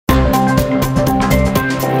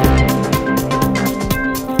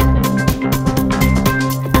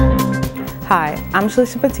I'm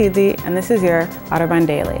Schalischa Petit-De, and this is your Otterbein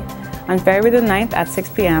Daily. On February the 9th at 6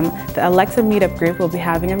 p.m., the Alexa Meetup Group will be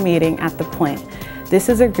having a meeting at The Point. This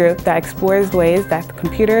is a group that explores ways that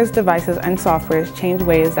computers, devices, and softwares change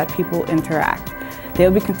ways that people interact. They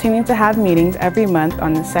will be continuing to have meetings every month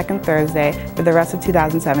on the second Thursday for the rest of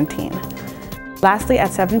 2017. Lastly,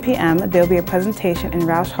 at 7 p.m., there will be a presentation in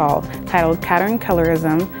Rausch Hall titled Countering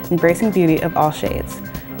Colorism, Embracing Beauty of All Shades.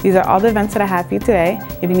 These are all the events that I have for you today.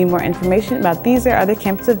 If you need more information about these or other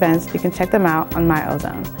campus events, you can check them out on my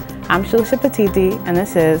Ozone. I'm Schalischa Petit-De, and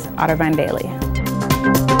this is Otterbein Daily.